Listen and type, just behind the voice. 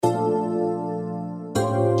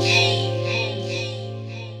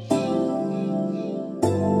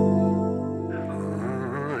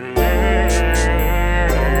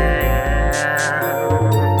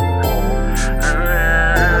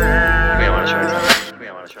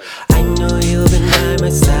I know you've been by my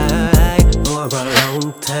side for a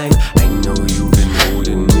long time. I know you've been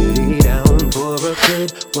holding me down for a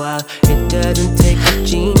good while. It doesn't take a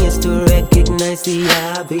genius to recognize the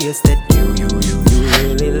obvious that you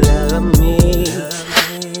really love me.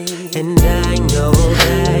 And I know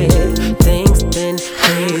that things been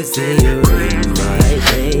crazier in my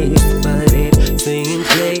days, but it seems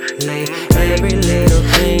lately every little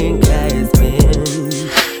thing has been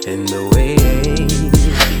in the way.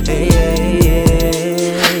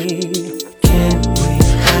 Can we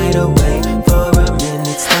hide away for a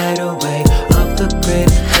minute, slide away off the grid?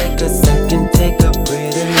 Take a second, take a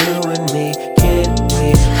breather, you and me. Can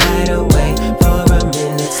we hide away for a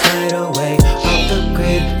minute, slide away off the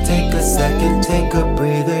grid? Take a second, take a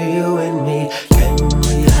breather, you and me. Can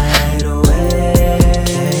we hide away?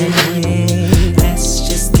 Let's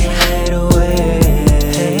just get away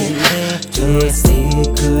to a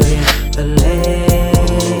secret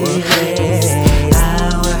place.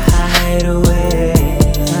 Our hideaway.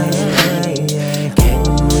 Can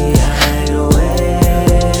we hide away?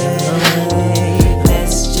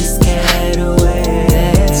 Let's just get away.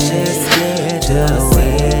 Let's just get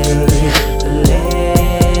away.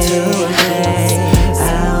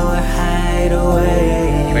 Our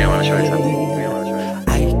hideaway. I want to show you something. I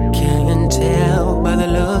can tell by the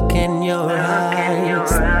look in your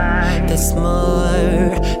eyes. There's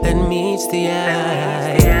more than meets the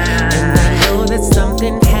eye. And I know that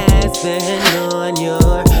something has been on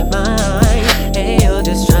your